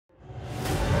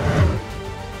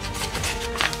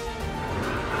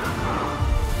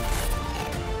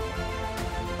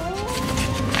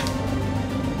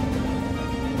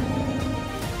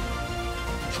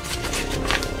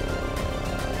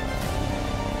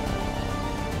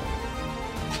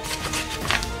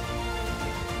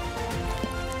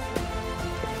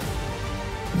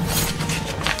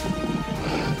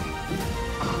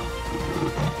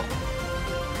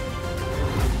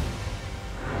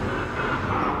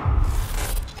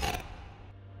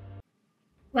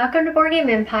Welcome to Board Game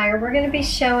Empire. We're going to be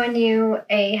showing you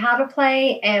a how to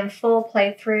play and full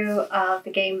playthrough of the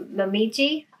game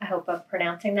Momiji. I hope I'm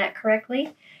pronouncing that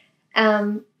correctly.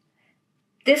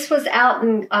 This was out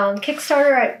on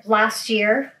Kickstarter last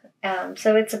year,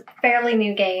 so it's a fairly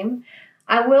new game.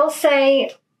 I will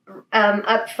say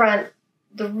up front,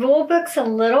 the rule book's a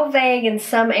little vague in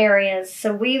some areas,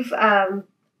 so we've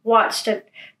watched it.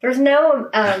 There's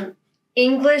no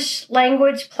English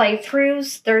language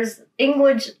playthroughs. There's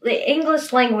the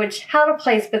English language how to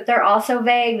plays, but they're also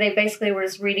vague. They basically were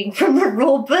just reading from the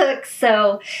rule book.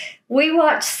 So we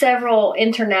watched several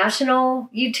international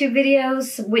YouTube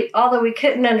videos. Although we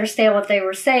couldn't understand what they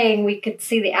were saying, we could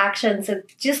see the actions and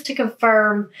just to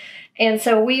confirm. And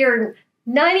so we are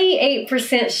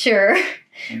 98% sure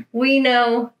we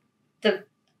know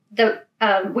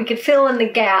we could fill in the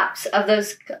gaps of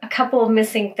a couple of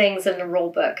missing things in the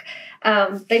rule book.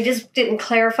 They just didn't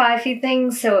clarify a few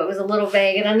things, so it was a little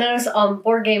vague. And I noticed on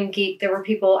Board Game Geek, there were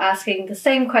people asking the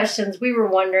same questions we were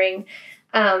wondering.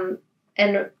 And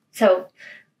so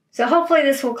hopefully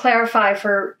this will clarify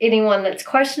for anyone that's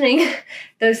questioning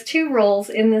those two rules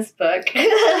in this book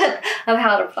of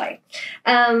how to play.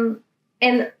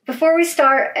 And before we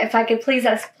start, if I could please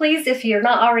ask, if you're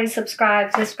not already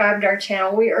subscribed to our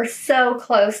channel. We are so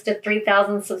close to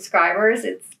 3,000 subscribers.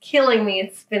 It's killing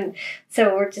me.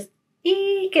 So we're just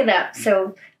eking up.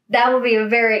 So that will be a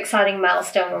very exciting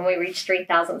milestone when we reach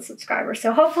 3,000 subscribers.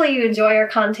 So hopefully you enjoy our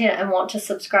content and want to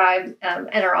subscribe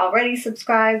and are already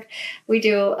subscribed. We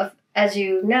do, as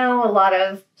you know, a lot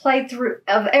of playthrough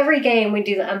of every game. We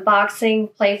do the unboxing,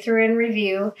 playthrough, and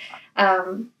review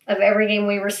of every game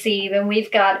we receive, and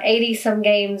we've got 80-some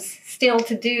games still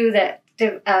to do that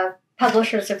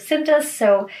publishers have sent us,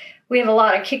 so we have a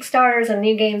lot of Kickstarters and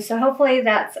new games, so hopefully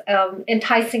that's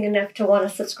enticing enough to want to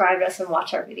subscribe to us and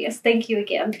watch our videos. Thank you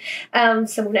again.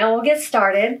 So now we'll get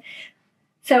started.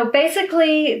 So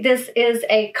basically, this is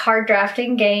a card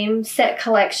drafting game set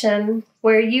collection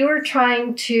where you are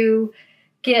trying to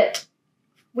get,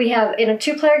 in a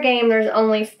 2-player game, there's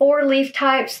only 4 leaf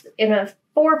types. In a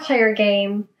 4-player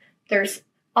game, there's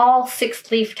all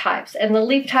 6 leaf types, and the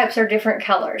leaf types are different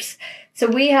colors. So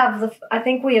we have I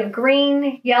think we have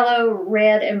green, yellow,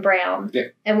 red, and brown. Yeah.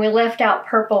 And we left out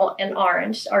purple and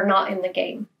orange are not in the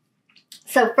game.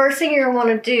 So first thing you're going to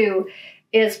want to do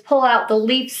is pull out the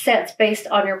leaf sets based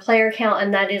on your player count,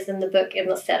 and that is in the book in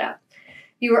the setup.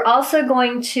 You are also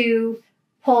going to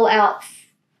pull out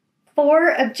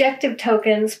 4 objective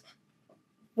tokens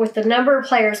with the number of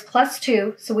players plus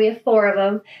 2, so we have 4 of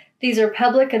them. These are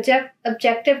public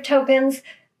objective tokens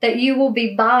that you will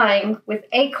be buying with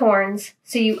acorns,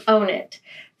 so you own it.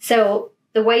 So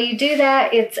the way you do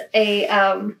that, it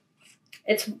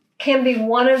can be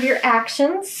one of your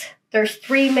actions. There's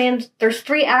 3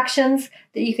 actions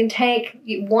that you can take.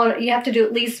 You have to do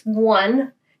at least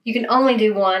one. You can only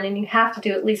do one, and you have to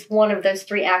do at least one of those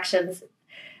 3 actions.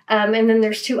 And then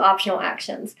there's 2 optional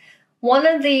actions. One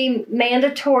of the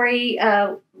mandatory,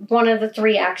 one of the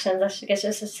 3 actions, I guess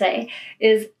just to say,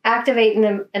 is activating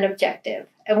an objective.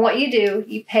 And what you do,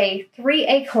 you pay 3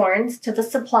 acorns to the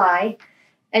supply,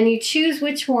 and you choose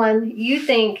which one you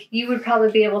think you would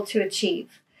probably be able to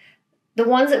achieve. The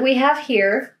ones that we have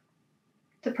here,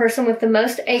 the person with the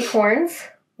most acorns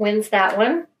wins that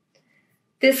one.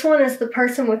 This one is the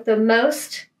person with the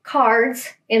most cards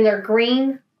in their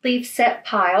green leaf set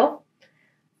pile.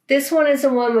 This one is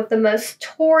the one with the most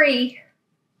Tory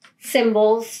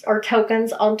symbols or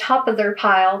tokens on top of their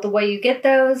pile. The way you get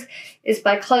those is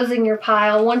by closing your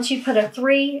pile. Once you put a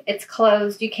 3, it's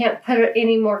closed. You can't put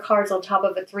any more cards on top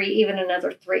of a 3, even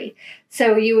another 3.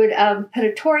 So you would put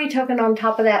a Tory token on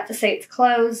top of that to say it's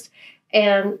closed.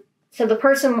 And so the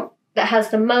person that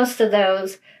has the most of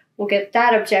those will get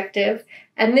that objective.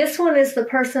 And this one is the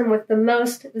person with the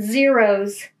most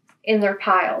zeros in their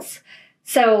piles.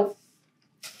 So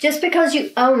just because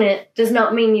you own it does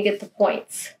not mean you get the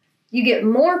points. You get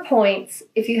more points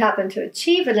if you happen to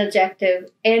achieve an objective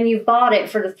and you bought it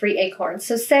for the 3 acorns.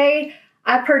 So say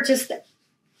I purchased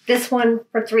this one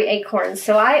for 3 acorns,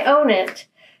 so I own it.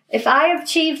 If I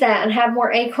achieve that and have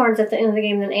more acorns at the end of the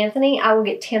game than Anthony, I will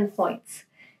get 10 points.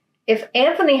 If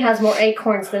Anthony has more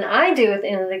acorns than I do at the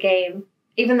end of the game,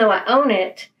 even though I own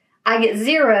it, I get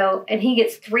 0 and he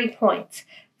gets 3 points.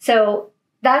 So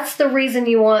that's the reason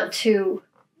you want to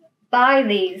buy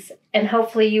these, and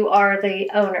hopefully you are the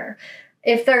owner.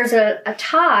 If there's a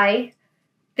tie,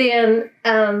 then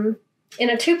in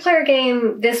a 2-player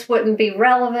game, this wouldn't be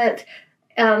relevant.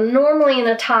 Normally in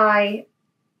a tie,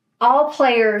 all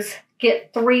players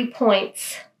get 3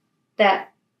 points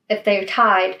that if they're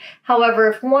tied. However,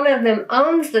 if one of them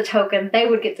owns the token, they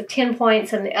would get the 10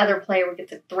 points and the other player would get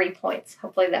the 3 points.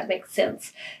 Hopefully that makes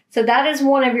sense. So that is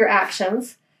one of your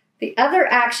actions. The other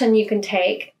action you can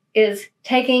take is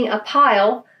taking a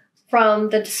pile from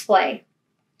the display.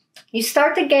 You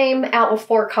start the game out with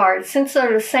 4 cards. Since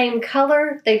they're the same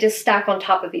color, they just stack on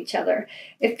top of each other.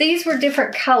 If these were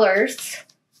different colors,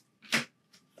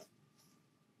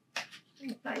 let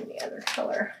me find the other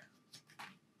color.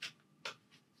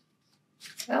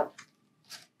 Well,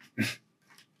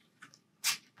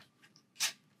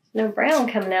 no brown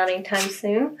coming out anytime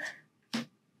soon.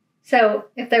 So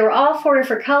if they were all 4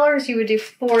 different colors, you would do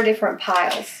 4 different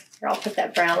piles. Here, I'll put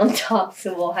that brown on top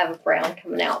so we'll have a brown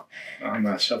coming out. I'm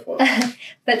not shuffle.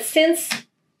 But since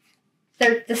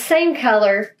they're the same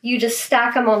color, you just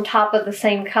stack them on top of the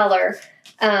same color.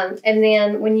 And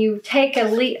then when you take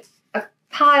a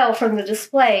pile from the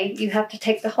display, you have to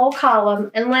take the whole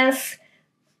column unless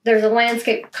there's a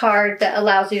landscape card that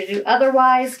allows you to do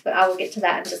otherwise, but I will get to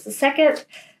that in just a second.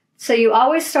 So you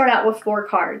always start out with 4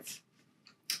 cards.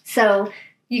 So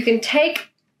you can take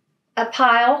a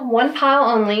pile, 1 pile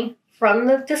only, from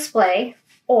the display,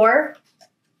 or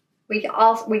we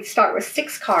start with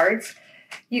 6 cards.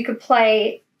 You could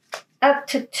play up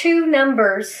to 2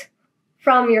 numbers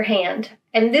from your hand.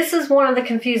 And this is one of the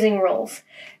confusing rules.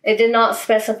 It did not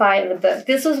specify in the book.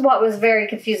 This is what was very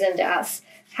confusing to us.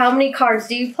 How many cards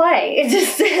do you play?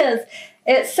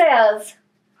 It says,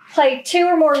 play 2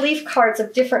 or more leaf cards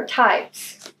of different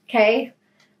types, okay?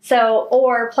 So,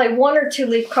 or play 1 or 2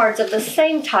 leaf cards of the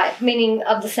same type, meaning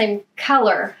of the same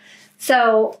color.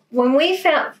 So, when we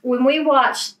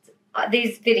watched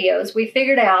these videos, we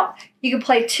figured out you could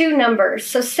play 2 numbers.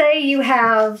 So, say you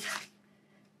have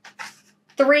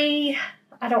 3,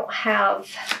 I'm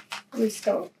just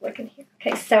going to look in here.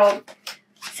 Okay, so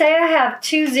say I have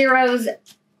 2 zeros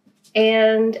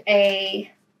and say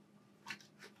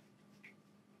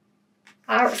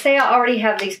I already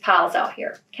have these piles out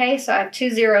here. Okay, so I have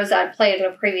 2 zeros I played in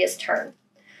a previous turn.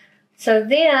 So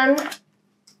then,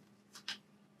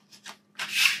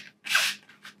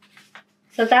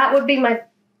 that would be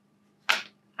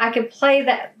I could play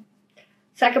that.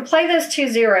 So I could play those 2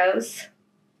 zeros.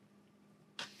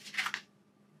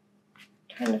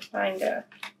 Trying to find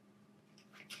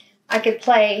I could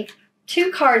play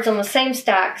 2 cards on the same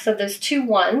stack, so there's 2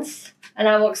 ones, and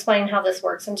I will explain how this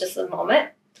works in just a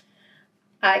moment.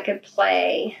 I could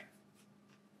play,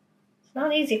 it's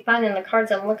not easy finding the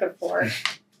cards I'm looking for.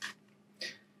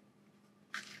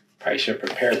 Probably should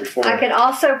prepare before. I could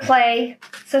also play,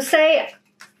 so say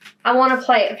I want to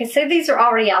play, okay, say these are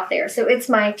already out there, so it's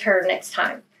my turn next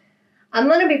time. I'm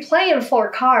going to be playing 4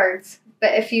 cards,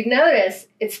 but if you notice,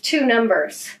 it's 2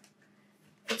 numbers.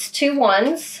 It's 2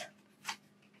 ones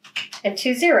and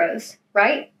 2 zeros,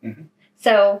 right? Mm-hmm.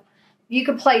 So you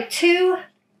could play 2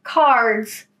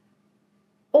 cards,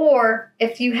 or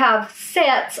if you have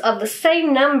sets of the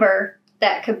same number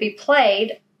that could be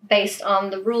played based on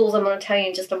the rules I'm going to tell you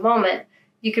in just a moment,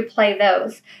 you could play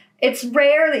those. It's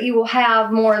rare that you will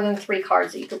have more than 3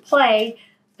 cards that you could play,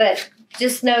 but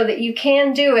just know that you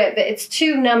can do it, but it's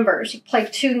 2 numbers. You play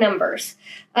 2 numbers.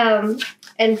 And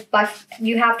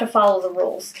you have to follow the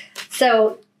rules.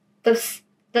 So the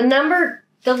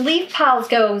leaf piles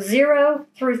go 0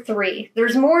 through 3.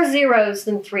 There's more zeros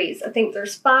than 3s. I think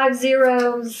there's 5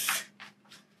 zeros.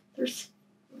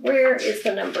 Where is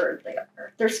the number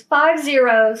there? There's 5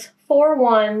 zeros, 4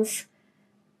 ones,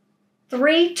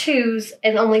 3 2s,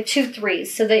 and only 2 3s.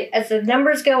 So as the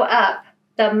numbers go up,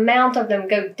 the amount of them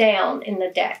go down in the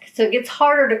deck. So it gets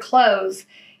harder to close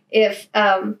if,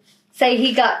 say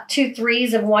he got 2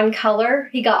 3s of one color,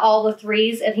 he got all the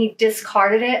 3s and he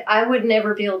discarded it. I would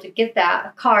never be able to get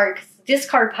that card because the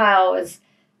discard pile is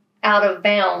out of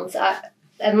bounds.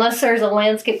 Unless there's a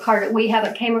landscape card that we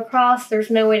haven't came across, there's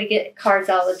no way to get cards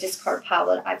out of the discard pile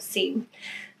that I've seen.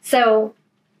 So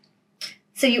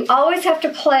you always have to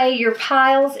play your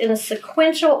piles in a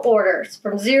sequential order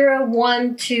from 0,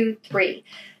 1, 2, 3.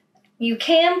 You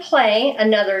can play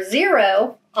another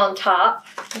 0 on top.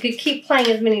 You could keep playing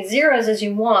as many zeros as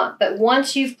you want, but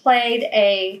once you've played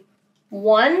a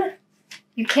 1,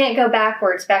 you can't go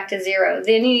backwards back to 0.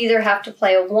 Then you either have to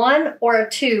play a 1 or a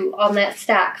 2 on that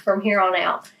stack from here on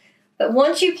out. But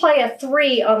once you play a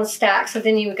 3 on the stack, so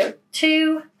then you would go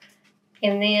 2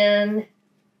 and then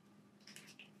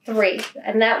 3,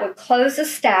 and that would close the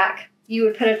stack. You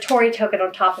would put a Torii token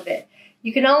on top of it.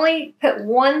 You can only put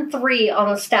 1 3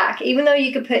 on a stack, even though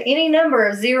you could put any number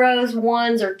of 0s,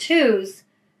 1s, or 2s,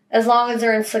 as long as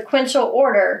they're in sequential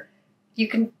order. You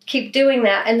can keep doing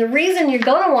that. And the reason you're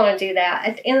going to want to do that,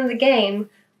 at the end of the game,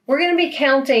 we're going to be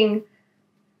counting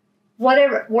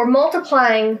whatever, we're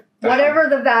multiplying whatever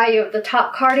the value of the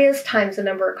top card is times the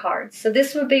number of cards. So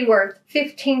this would be worth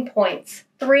 15 points.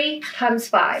 3 times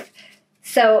 5.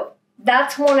 So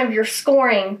that's one of your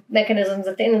scoring mechanisms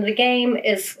at the end of the game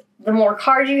is the more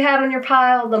cards you have in your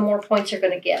pile, the more points you're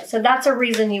going to get. So that's a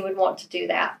reason you would want to do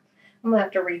that. I'm going to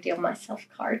have to redeal myself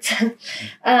cards.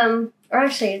 Or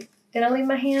actually, did I leave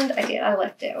my hand? I did. I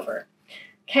left it over.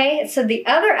 Okay, so the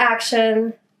other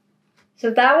action,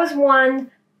 so that was one.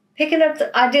 Picking up,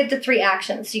 I did the 3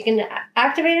 actions. You can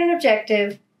activate an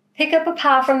objective, pick up a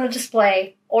pile from the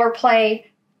display, or play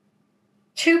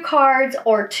 2 cards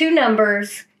or 2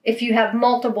 numbers if you have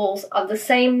multiples of the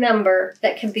same number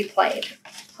that can be played.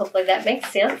 Hopefully that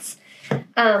makes sense.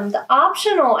 The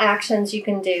optional actions you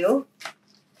can do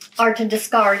are to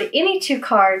discard any 2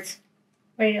 cards.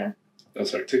 What are you doing?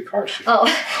 Those are 2 cards. Oh,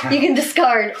 you can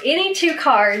discard any 2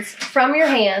 cards from your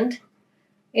hand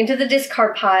into the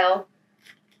discard pile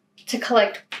to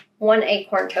collect 1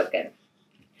 acorn token.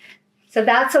 So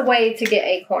that's a way to get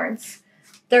acorns.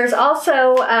 There's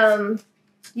also,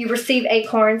 you receive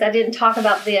acorns. I didn't talk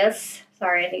about this.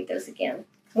 Sorry, I need those again.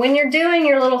 When you're doing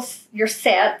your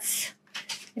sets,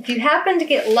 if you happen to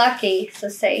get lucky, so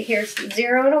say here's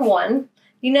 0 and a 1,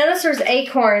 you notice there's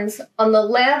acorns on the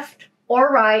left or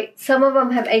right. Some of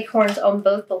them have acorns on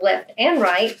both the left and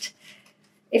right.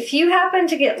 If you happen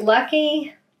to get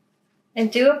lucky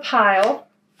and do a pile,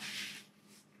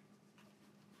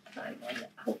 one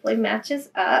that hopefully matches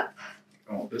up.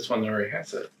 Oh, this one already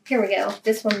has it. Here we go.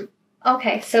 This one.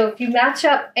 Okay, so if you match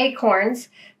up acorns,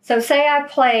 so say I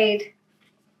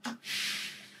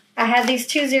had these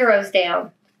 2 zeros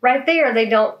down. Right there, they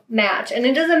don't match. And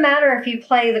it doesn't matter if you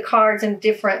play the cards in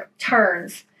different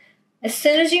turns. As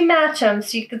soon as you match them,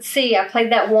 so you could see I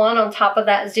played that 1 on top of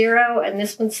that 0, and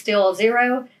this one's still a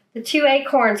 0. The 2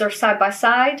 acorns are side by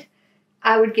side.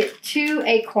 I would get 2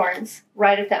 acorns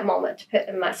right at that moment to put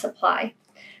in my supply.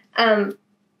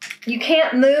 You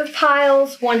can't move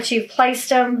piles once you've placed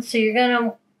them, so you're going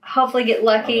to hopefully get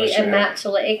lucky and match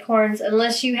the acorns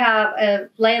unless you have a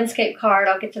landscape card.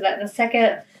 I'll get to that in a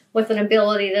second, with an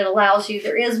ability that allows you,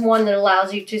 there is one that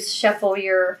allows you to shuffle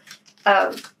your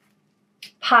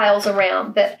piles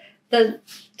around, but the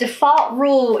default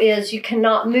rule is you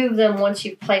cannot move them once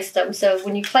you've placed them. So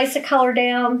when you place a color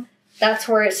down, that's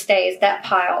where it stays, that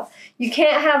pile. You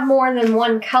can't have more than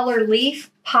 1 color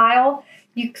leaf pile.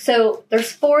 So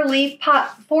there's 4 leaf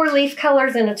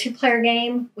colors in a 2-player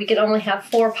game. We can only have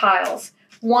 4 piles,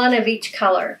 1 of each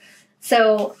color.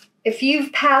 So if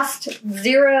you've passed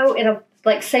 0 in a,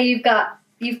 like say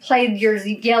you've played your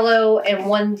yellow and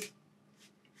 1,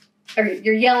 or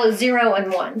your yellow 0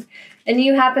 and 1, and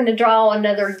you happen to draw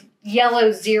another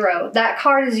yellow 0, that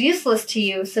card is useless to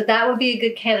you, so that would be a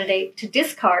good candidate to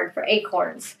discard for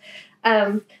acorns.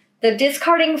 The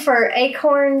discarding for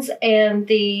acorns and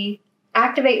the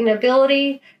activating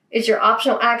ability is your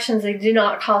optional actions. They do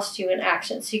not cost you an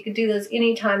action, so you can do those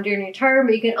anytime during your turn,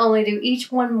 but you can only do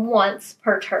each one once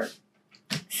per turn.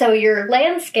 So your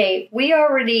landscape, we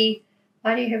already,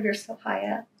 why do you have yours so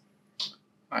high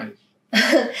up?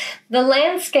 The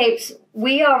landscapes,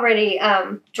 we already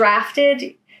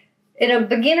drafted. In a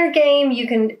beginner game, you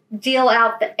can deal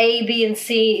out the A, B, and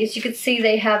C. As you can see,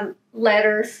 they have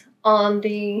letters on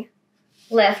the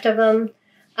left of them.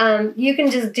 You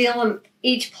can just deal them,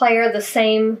 each player, the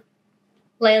same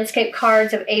landscape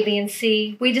cards of A, B, and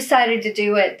C. We decided to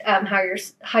do it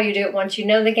how you do it once you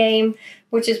know the game,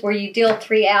 which is where you deal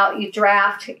 3 out, you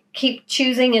draft, keep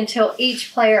choosing until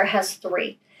each player has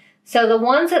 3. So the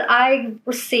ones that I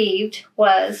received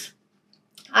was,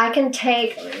 I can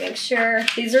take, let me make sure,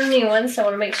 these are new ones, so I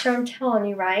want to make sure I'm telling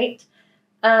you right.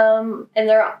 And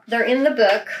they're in the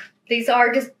book. These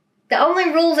are just, the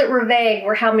only rules that were vague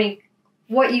were how many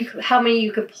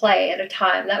you could play at a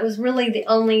time. That was really the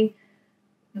only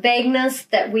vagueness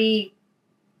that we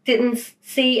didn't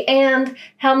see, and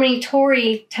how many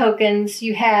Tori tokens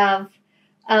you have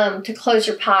to close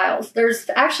your piles. There's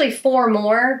actually 4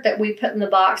 more that we put in the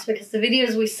box because the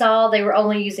videos we saw, they were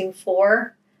only using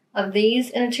 4 of these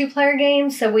in a 2-player game,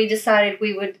 so we decided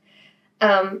we would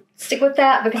stick with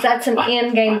that because that's an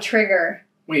in-game trigger.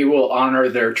 We will honor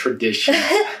their tradition.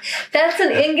 That's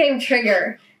an in-game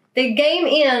trigger. The game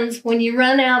ends when you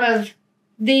run out of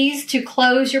these to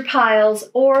close your piles,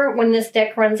 or when this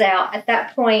deck runs out. At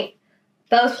that point,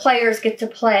 both players get to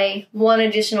play 1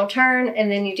 additional turn,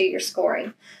 and then you do your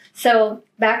scoring. So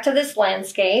back to this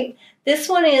landscape. This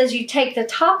one is, you take the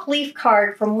top leaf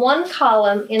card from 1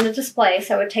 column in the display.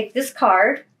 So I would take this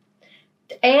card,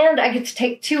 and I get to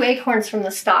take 2 acorns from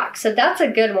the stock. So that's a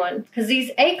good one, because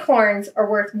these acorns are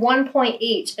worth 1 point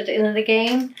each at the end of the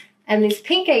game, and these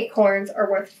pink acorns are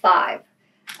worth 5.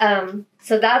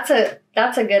 So that's a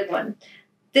good one.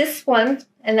 This one,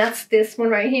 and that's this one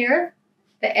right here,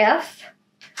 the F,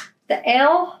 the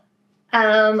L.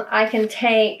 I can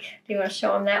take. Do you want to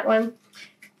show them that one?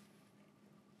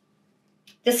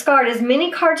 Discard as many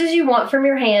cards as you want from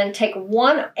your hand. Take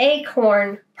 1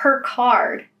 acorn per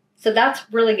card. So that's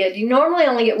really good. You normally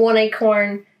only get 1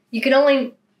 acorn. You can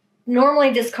only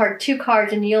normally discard 2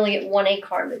 cards and you only get 1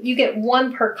 acorn. But you get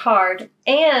 1 per card.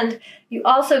 And you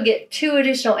also get 2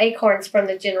 additional acorns from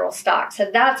the general stock.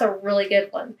 So that's a really good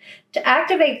one. To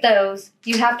activate those,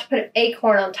 you have to put an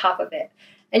acorn on top of it.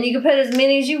 And you can put as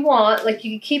many as you want. Like,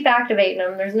 you can keep activating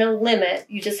them. There's no limit.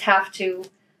 You just have to.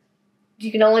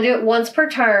 You can only do it once per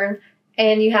turn,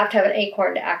 and you have to have an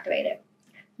acorn to activate it.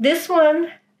 This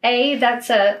one,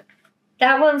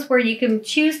 that one's where you can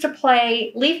choose to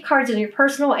play leave cards in your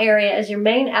personal area as your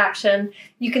main action.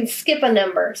 You can skip a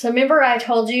number. So remember I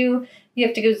told you you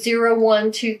have to go 0,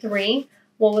 1, 2, 3.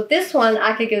 Well, with this one,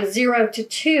 I could go 0 to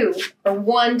 2 or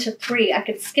 1 to 3. I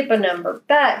could skip a number.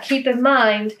 But keep in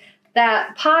mind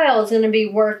that pile is going to be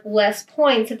worth less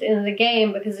points at the end of the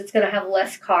game because it's going to have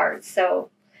less cards.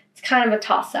 So it's kind of a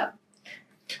toss-up.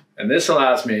 And this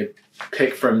allows me to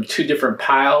pick from 2 different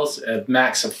piles, a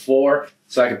max of 4.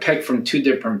 So I can pick from 2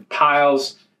 different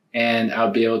piles, and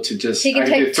I'll be able to just so you can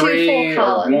take do 3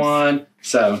 or 1.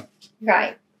 So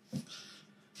right.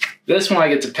 This one I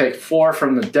get to pick 4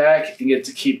 from the deck and get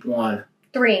to keep 1.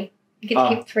 3. You get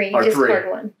to keep 3. You discard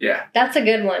 1. Yeah. That's a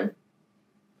good one.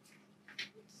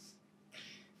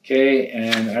 Okay,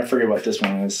 and I forget what this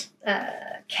one is.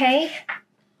 Okay.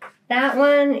 That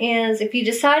one is, if you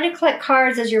decide to collect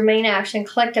cards as your main action,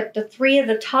 collect up to 3 of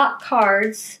the top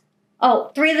cards.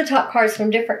 Oh, 3 of the top cards from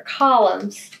different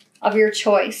columns of your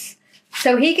choice.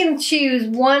 So he can choose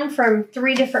 1 from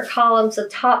 3 different columns of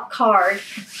top card,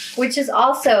 which is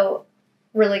also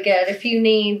really good. If you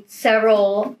need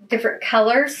several different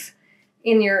colors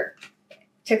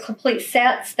to complete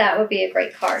sets, that would be a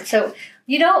great card. So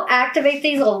you don't activate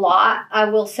these a lot. I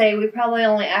will say we probably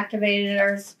only activated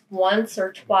ours once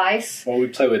or twice. Well, we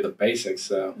play with the basics,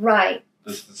 so. Right.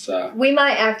 This is, we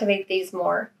might activate these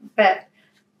more, but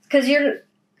because your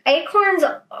acorns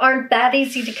aren't that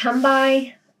easy to come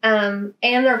by, and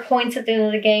they're points at the end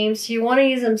of the game, so you want to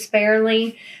use them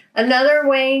sparingly. Another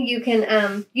way you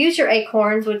can use your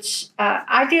acorns, which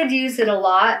I did use it a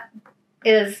lot,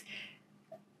 is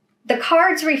the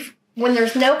cards. When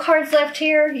there's no cards left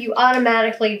here, you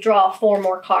automatically draw 4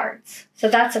 more cards. So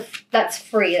that's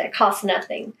free. That costs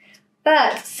nothing.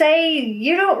 But say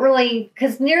you don't really,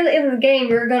 because near the end of the game,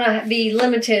 you're going to be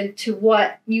limited to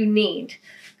what you need.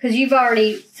 Because you've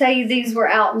already, say these were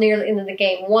out near the end of the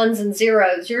game, 1s and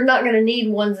 0s. You're not going to need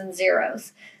 1s and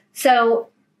 0s. So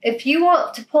if you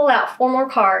want to pull out 4 more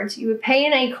cards, you would pay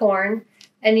an acorn,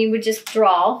 and you would just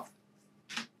draw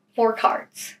 4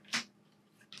 cards.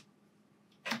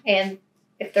 And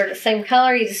if they're the same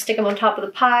color, you just stick them on top of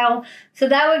the pile. So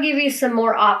that would give you some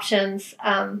more options,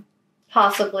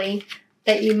 possibly,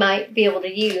 that you might be able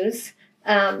to use.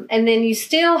 And then you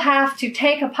still have to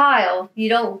take a pile. You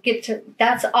don't get to,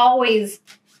 that's always,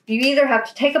 you either have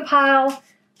to take a pile,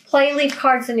 play leave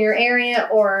cards in your area,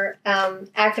 or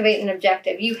activate an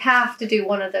objective. You have to do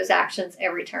one of those actions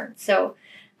every turn. So,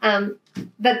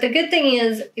 but the good thing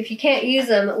is, if you can't use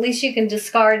them, at least you can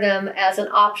discard them as an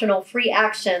optional free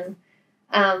action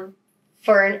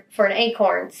for an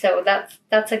acorn. So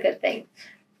that's a good thing.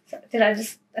 So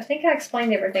I think I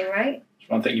explained everything, right?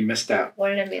 One thing you missed out. What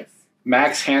did I miss?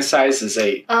 Max hand size is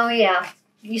 8. Oh, yeah.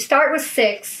 You start with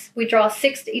 6. We draw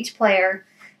 6 to each player.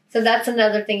 So that's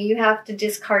another thing. You have to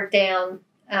discard down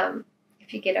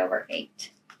if you get over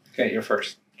 8. Okay, you're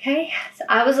first. Okay. So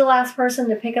I was the last person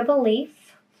to pick up a leaf.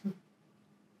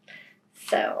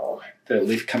 So. Did a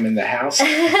leaf come in the house?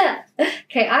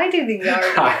 Okay, I do the yard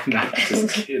work. I'm not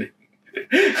just kidding.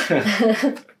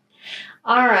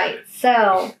 All right,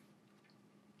 so.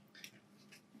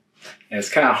 And it's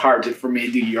kind of hard for me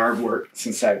to do yard work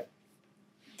since I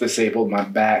disabled my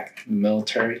back in the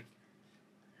military.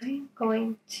 I'm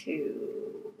going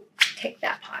to take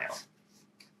that pile.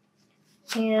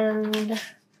 And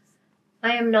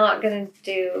I am not going to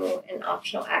do an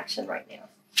optional action right now.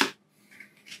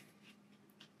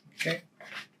 Okay.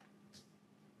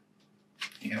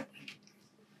 Yeah.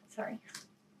 Sorry.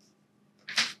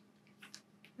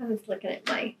 I was looking at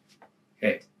my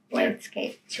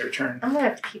landscape. It's your turn. I'm going to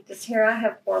have to keep this here. I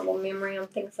have horrible memory on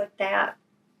things like that.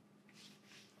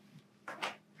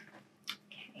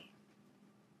 Okay.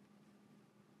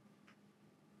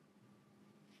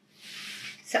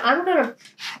 So I'm going to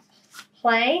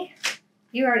play.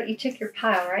 You took your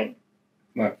pile, right?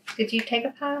 What? Did you take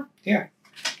a pile? Yeah.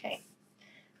 Okay.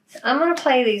 So I'm going to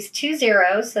play these 2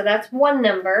 zeros, so that's one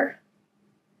number.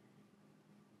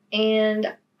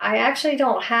 And I actually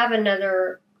don't have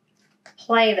another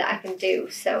play that I can do,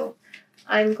 so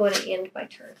I'm going to end my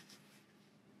turn.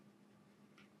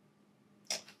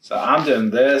 So I'm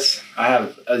doing this. I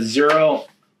have a 0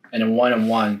 and a 1 and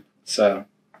 1. So.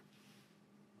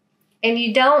 And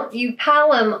you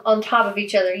pile them on top of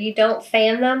each other. You don't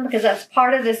fan them, because that's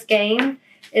part of this game,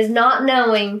 is not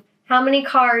knowing how many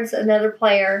cards another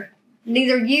player,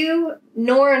 neither you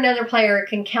nor another player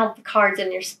can count the cards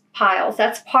in your piles.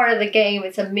 That's part of the game.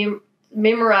 It's a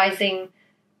memorizing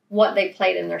what they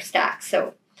played in their stack.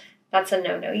 So that's a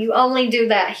no-no. You only do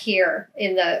that here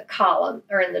in the column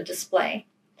or in the display.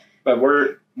 But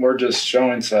we're just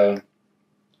showing, so.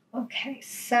 Okay,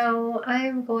 so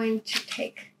I'm going to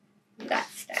take that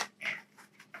stack.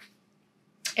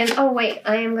 And oh wait,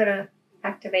 I am going to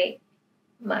activate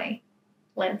my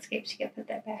landscapes. You can put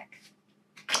that back.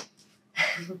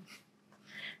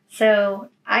 So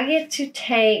I get to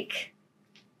take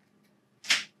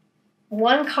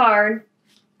one card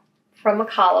from a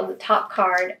column, the top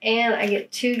card, and I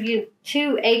get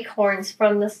two acorns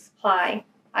from the supply.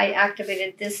 I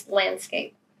activated this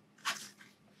landscape.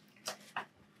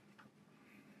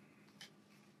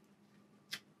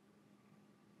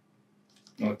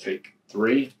 I'll take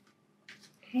 3.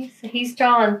 Okay, so he's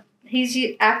drawn. He's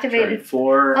activated. 3,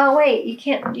 4. Oh wait, you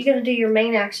can't. You got to do your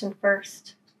main action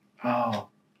first. Oh.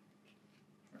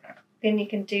 Then you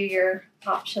can do your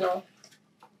optional.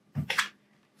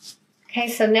 Okay,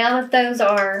 so now that those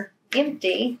are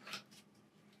empty.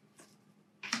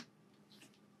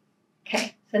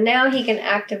 Okay, so now he can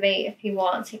activate, if he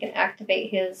wants, he can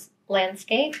activate his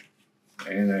landscape.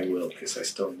 And I will, because I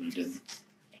still need it.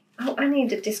 Oh, I need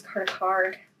to discard a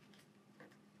card.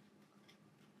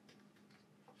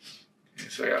 Okay,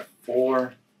 so I got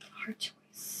 4. Hard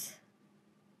choice.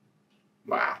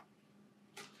 Wow.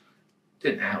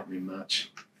 Didn't help me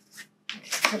much.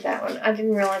 Discard that one. I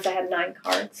didn't realize I had 9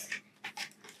 cards.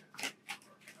 5,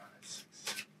 6,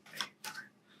 7, 8,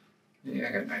 9. Yeah,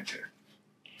 I got 9 too.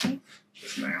 Okay.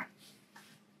 Just now.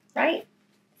 Right?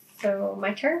 So,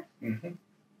 my turn? Mm-hmm.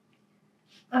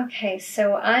 Okay,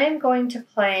 so I'm going to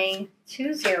play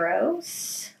 2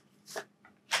 zeros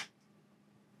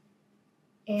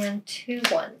and 2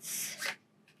 ones.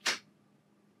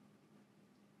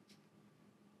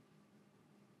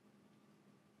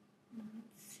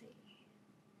 Let's see.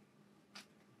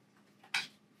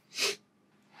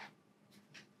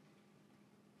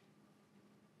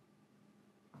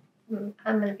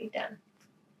 I'm going to be done.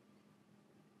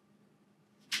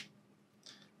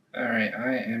 All right,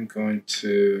 I am going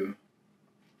to.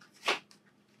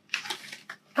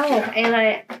 Oh, and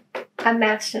I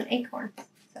matched an acorn,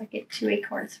 so I get 2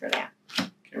 acorns for that.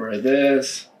 Get rid of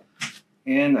this.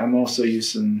 And I'm also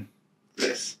using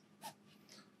this.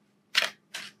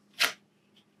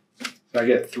 So I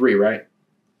get 3, right?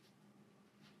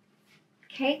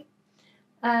 Okay.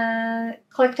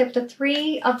 Collect up to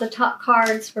 3 of the top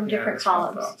cards from different that's what I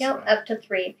columns. thought, Yep, so. up to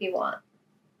 3 if you want.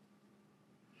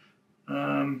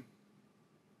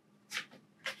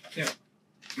 Yeah.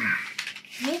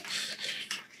 Okay.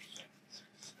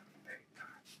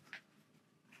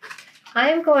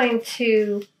 I'm going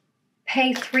to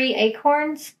pay 3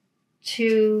 acorns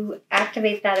to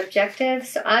activate that objective.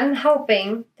 So I'm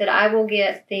hoping that I will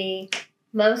get the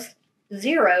most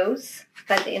zeros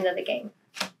by the end of the game.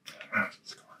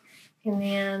 And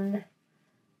then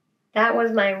that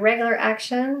was my regular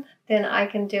action. Then I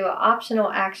can do an optional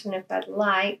action if I'd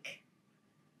like.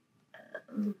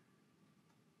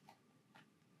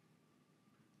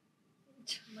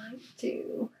 Which I might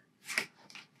do.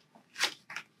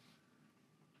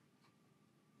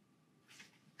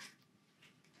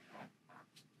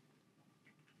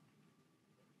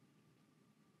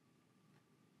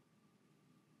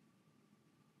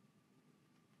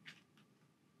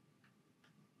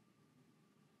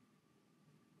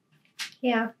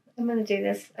 Yeah, I'm going to do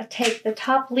this. I take the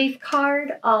top leaf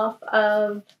card off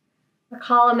of a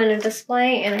column in a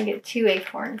display, and I get 2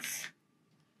 acorns.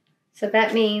 So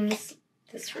that means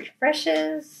this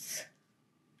refreshes.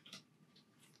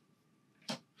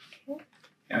 Okay.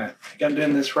 Yeah, I think I'm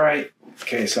doing this right.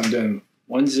 Okay, so I'm doing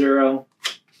 1 0,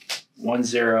 1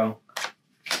 0,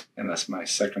 and that's my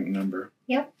second number.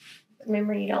 Yep.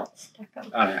 Remember, you don't stack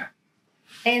them. Oh, yeah.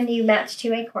 And you match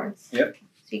 2 acorns. Yep.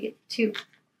 So you get 2.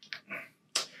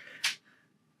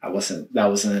 That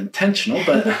wasn't intentional,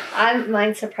 but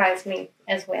Mine surprised me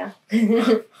as well.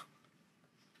 You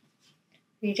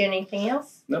do anything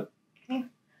else? Nope. Okay.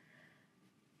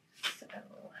 So.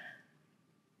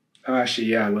 oh, actually,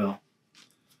 yeah, I will.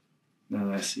 Now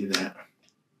that I see that.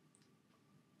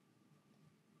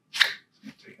 So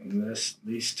I'm taking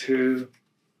these two,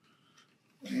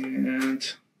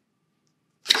 and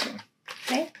this one.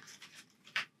 Okay.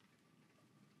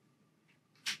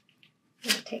 I'm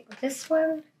going to take this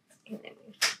one, and then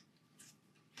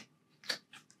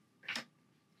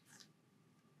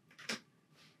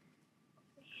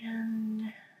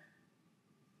and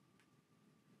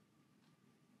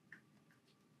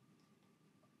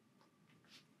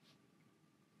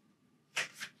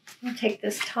I'll take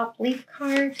this top leaf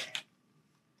card,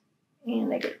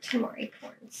 and I get 2 more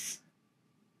acorns.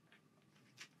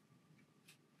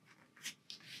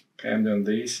 Okay, I'm doing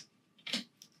these.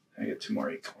 I get 2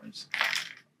 more acorns.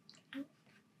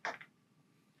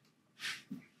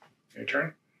 Your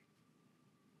turn.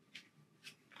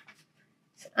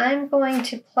 So I'm going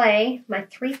to play my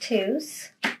 3 2s,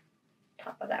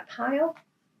 top of that pile.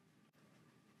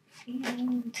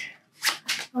 And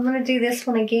I'm going to do this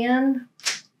one again.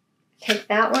 Take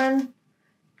that one,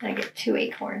 and I get 2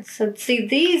 acorns. So see,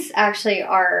 these actually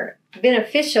are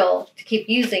beneficial to keep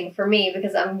using for me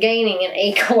because I'm gaining an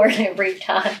acorn every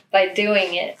time by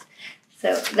doing it.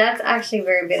 So that's actually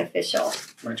very beneficial.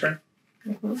 My turn.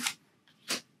 Mm-hmm.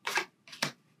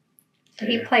 So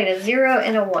he played a 0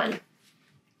 and a 1. Okay.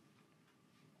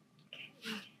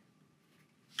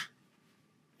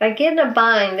 If I get in a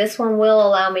bind, this one will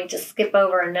allow me to skip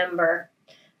over a number.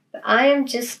 But I am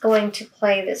just going to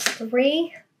play this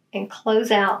 3 and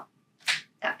close out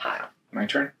that pile. My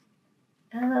turn.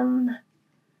 Actually,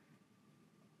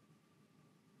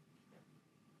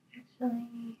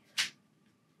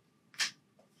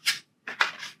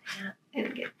 yeah,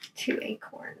 and get 2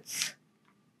 acorns.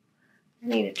 I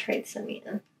need to trade some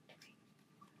in.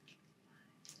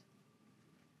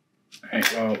 All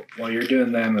right. Well, while you're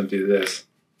doing that, I'm gonna do this.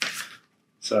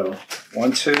 So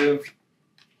 1, 2.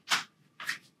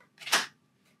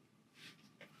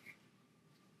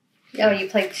 Oh, you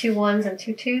played 2 1s and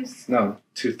 2 2s? No,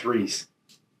 2 3s.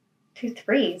 2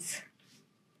 3s.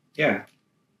 Yeah.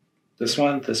 This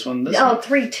one, this one, this Oh, one.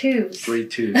 3 2s. 3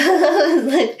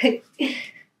 2s.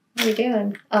 What are you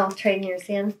doing? Oh, trading yours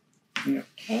in. Yeah.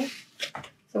 Okay.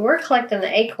 So we're collecting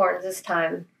the acorns this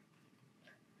time.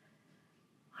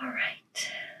 All right.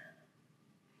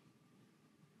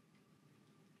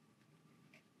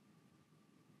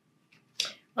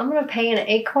 I'm going to pay an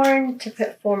acorn to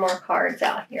put 4 more cards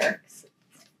out here. It's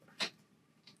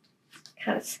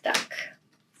kind of stuck.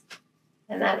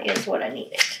 And that is what I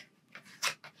needed.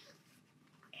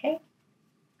 Okay.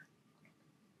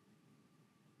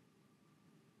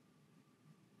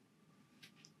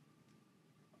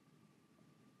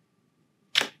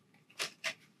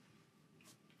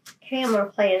 Okay, I'm going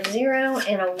to play a 0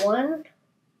 and a 1.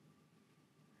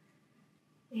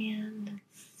 And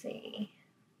let's see.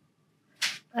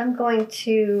 I'm going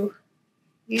to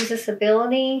use this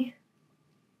ability.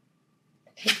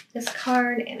 Take this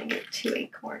card and I get 2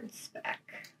 acorns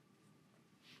back.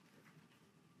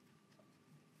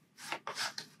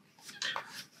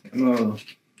 Well,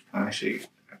 I actually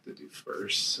have to do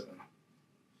first. So.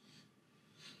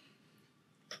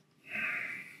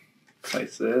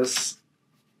 Place this.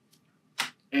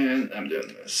 And I'm doing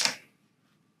this.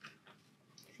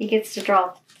 He gets to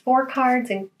draw 4 cards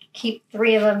and keep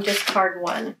 3 of them, discard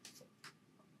 1.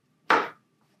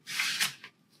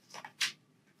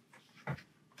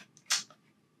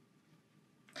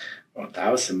 Well,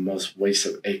 that was the most waste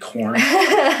of acorn.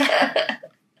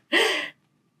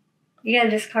 You gotta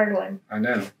discard 1. I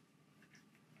know.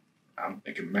 I don't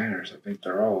think it matters. I think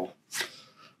they're all...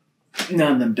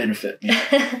 None of them benefit me.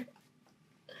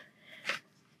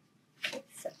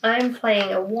 So I'm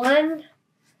playing a 1.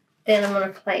 Then I'm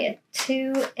going to play a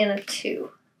 2 and a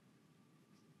 2.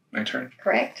 My turn?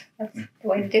 Correct? That's the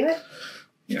way to do it?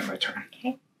 Yeah, my turn.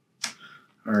 Okay.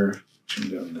 Or I'm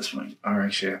doing this one. Or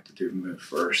actually I have to do move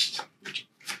first.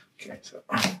 Okay, so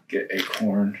I'll get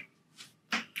acorn.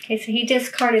 Okay, so he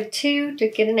discarded 2 to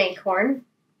get an acorn.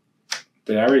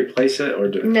 Did I already place it or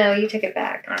do it? No, you took it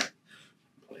back. All right.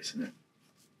 Placing it.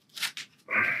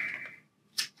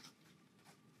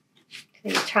 So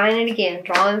you're trying it again.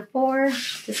 Drawing 4,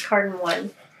 discarding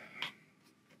 1.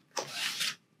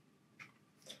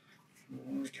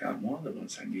 Well, I got one of the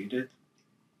ones I needed.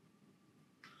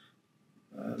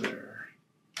 Other.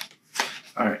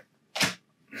 All right.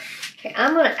 Okay,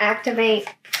 I'm going to activate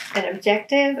an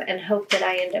objective and hope that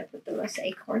I end up with the most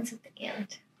acorns at the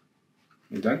end.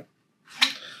 You done?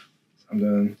 I'm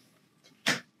done.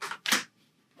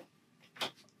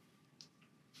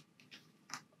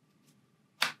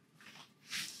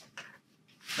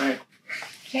 All right.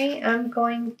 Okay, I'm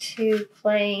going to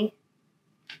play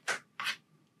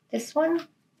this one.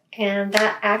 And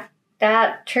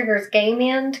that triggers game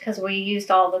end because we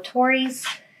used all the Tories.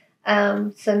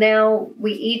 So now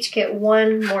we each get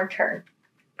one more turn.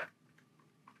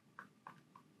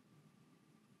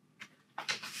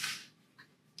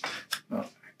 I'll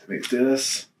activate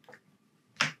this.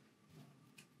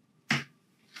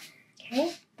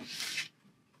 Okay.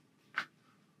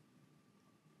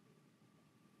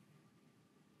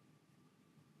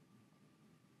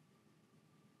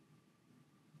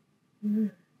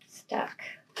 Stuck.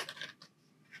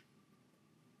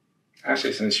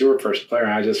 Actually, since you were first player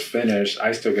and I just finished,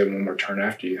 I still get one more turn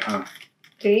after you, huh?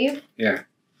 Do you? Yeah.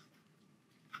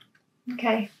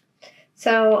 Okay.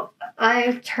 So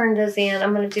I've turned those in.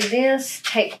 I'm going to do this,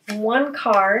 take one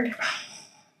card,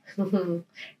 and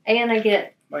I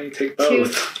get Why don't you take 2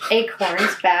 both?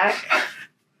 acorns back.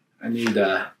 I need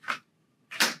I'm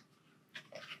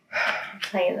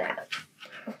playing that.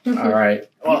 all right.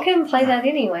 Well, You can play that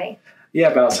anyway. yeah,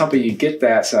 but I was hoping you get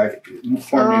that so I could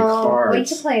 4 new cards. Well, you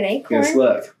can play an acorn. Yes,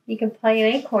 look. You can play an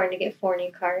acorn to get 4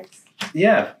 new cards.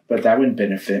 Yeah, but that wouldn't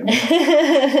benefit me.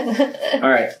 All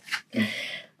right.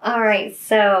 All right,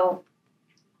 so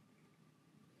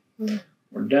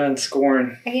We're done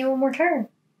scoring. I get one more turn.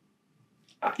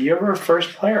 You were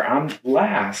first player. I'm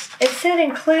last. It said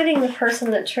including the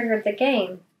person that triggered the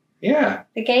game. Yeah.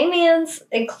 The game ends,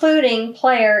 including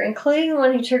the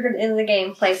one who triggered in the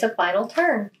game, plays a final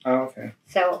turn. Oh, okay.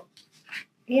 So,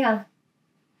 yeah.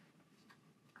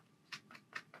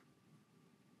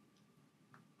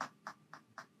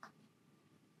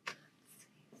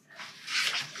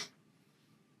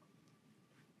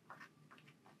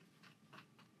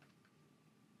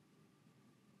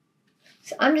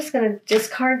 So I'm just going to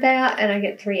discard that, and I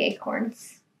get 3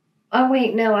 acorns. Oh,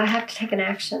 wait, no, I have to take an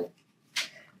action.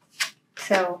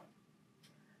 So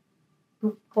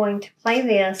I'm going to play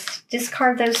this,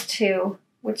 discard those 2,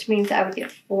 which means I would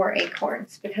get 4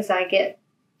 acorns because I get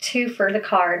 2 for the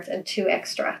cards and 2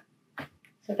 extra.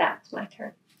 So that's my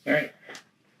turn. All right.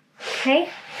 Okay,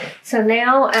 so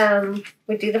now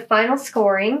we do the final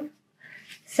scoring.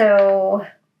 So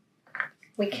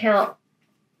we count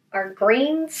our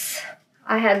greens.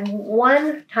 I had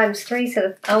 1 times 3,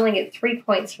 so I only get 3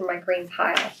 points from my green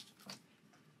pile.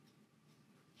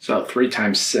 So 3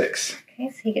 times 6. Okay,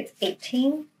 so he gets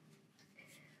 18.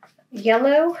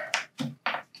 Yellow.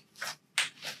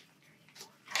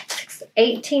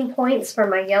 18 points for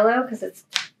my yellow because it's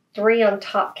 3 on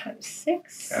top times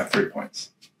 6. 3 points.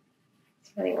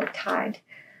 So I think we're tied.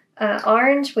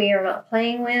 Orange, we are not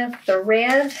playing with. The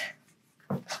red.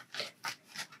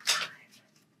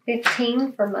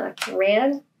 15 for my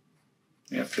red.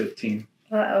 Yeah, 15.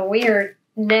 We are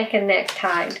neck and neck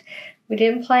tied. We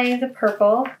didn't play the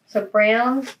purple. So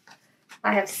brown,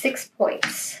 I have 6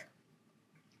 points.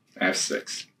 I have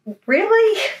 6.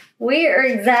 Really? We are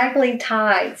exactly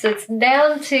tied. So it's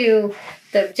down to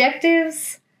the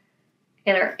objectives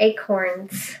and our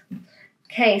acorns.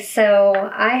 Okay, so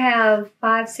I have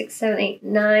 5, 6, 7, 8,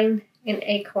 9 in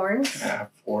acorns. I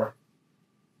have 4.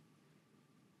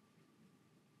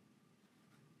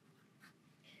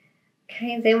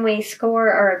 Okay, then we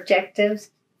score our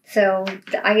objectives. So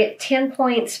I get 10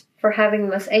 points for having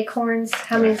the most acorns.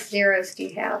 How many zeros do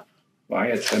you have? Well, I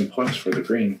had 10 points for the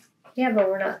green. Yeah, but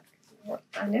we're not.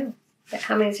 I know. But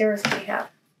how many zeros do you have?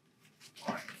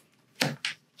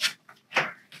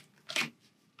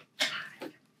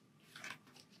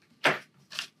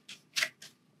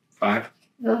 5.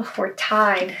 Oh, we're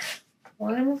tied.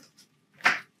 1,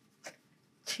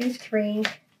 2, 3,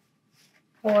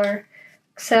 4.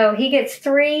 So he gets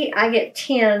 3, I get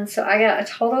 10. So I got a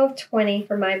total of 20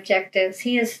 for my objectives.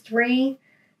 He has 3.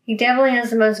 He definitely has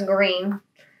the most green.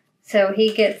 So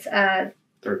he gets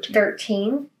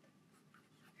 13.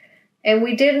 And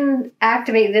we didn't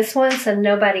activate this one, so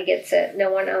nobody gets it.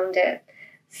 No one owned it.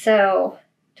 So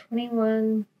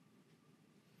 21,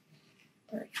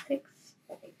 36,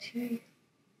 42.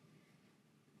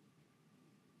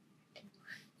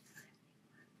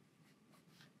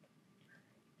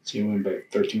 So you win by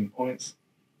 13 points?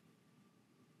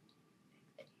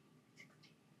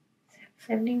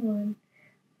 71.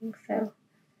 I think so.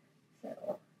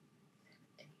 So,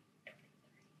 17,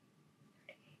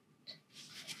 23,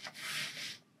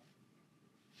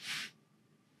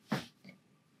 38.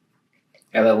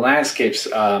 Yeah, the landscapes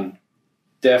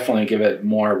definitely give it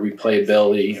more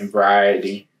replayability and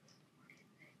variety.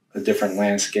 The different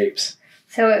landscapes.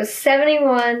 So it was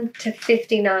 71 to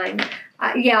 59.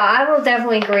 Yeah, I will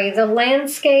definitely agree. The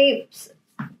landscapes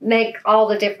make all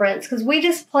the difference because we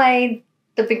just played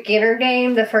the beginner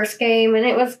game, the first game, and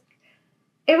it was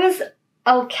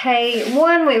okay.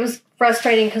 One, it was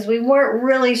frustrating because we weren't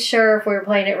really sure if we were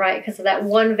playing it right because of that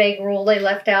one vague rule they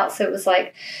left out. So it was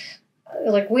like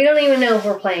we don't even know if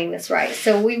we're playing this right.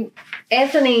 So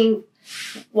Anthony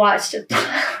watched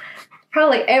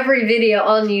probably every video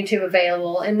on YouTube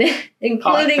available, and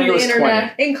including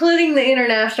the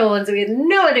international ones. We had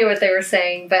no idea what they were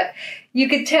saying, but you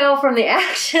could tell from the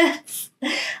actions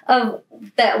of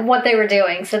what they were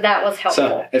doing. So that was helpful.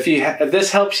 So if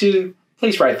this helps you,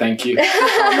 please write thank you.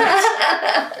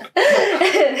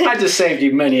 I just saved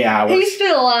you many hours. He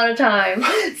spent a lot of time.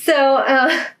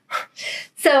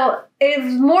 So it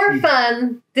was more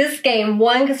fun this game.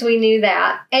 One, because we knew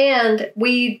that, and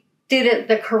we did it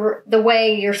the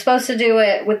way you're supposed to do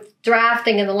it with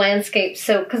drafting and the landscape.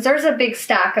 So because there's a big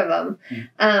stack of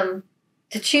them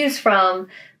to choose from.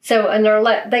 So and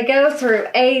they go through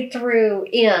A through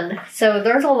N. So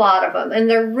there's a lot of them, and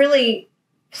they're really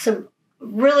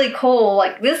cool.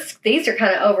 Like these are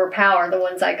kind of overpowered. The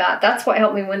ones I got. That's what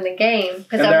helped me win the game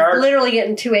because I was literally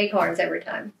getting 2 acorns every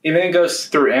time. Even it goes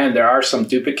through N. There are some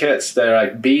duplicates that are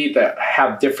like B that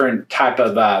have different type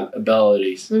of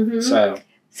abilities. Mm-hmm.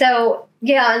 So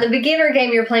yeah, in the beginner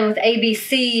game you're playing with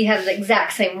ABC, you have the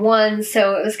exact same one.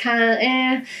 So it was kind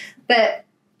of but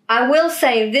I will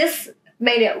say this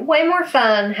made it way more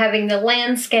fun having the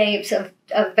landscapes of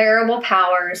variable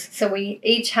powers. So we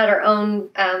each had our own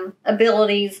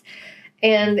abilities,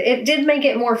 and it did make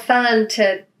it more fun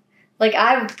to,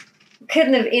 I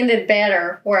couldn't have ended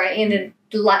better where I ended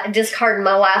discarding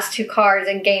my last 2 cards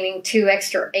and gaining 2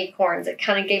 extra acorns. It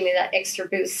kind of gave me that extra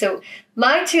boost. So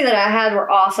my 2 that I had were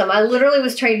awesome. I literally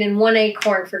was trading in 1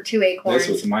 acorn for 2 acorns. This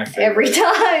was my favorite. Every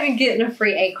time and getting a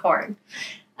free acorn.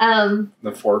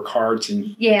 The 4 cards and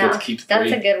you get to keep 3.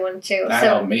 That's a good one too. That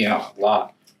helped me out a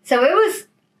lot.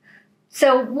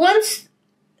 So once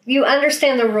you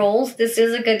understand the rules, this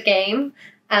is a good game.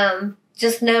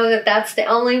 Just know that that's the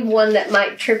only one that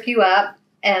might trip you up.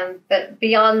 But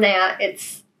beyond that,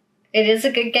 it is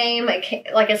a good game.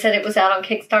 Like I said, it was out on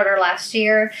Kickstarter last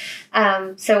year.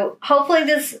 So hopefully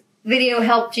this video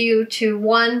helped you to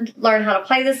 1, learn how to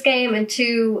play this game, and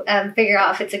 2, figure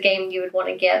out if it's a game you would want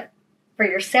to get for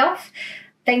yourself.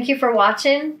 Thank you for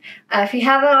watching. If you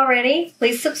haven't already,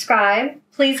 please subscribe.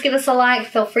 Please give us a like.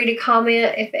 Feel free to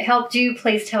comment. If it helped you,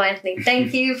 please tell Anthony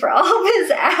thank you for all of his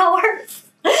hours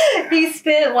he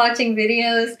spent watching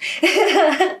videos.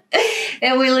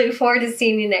 And we look forward to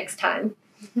seeing you next time.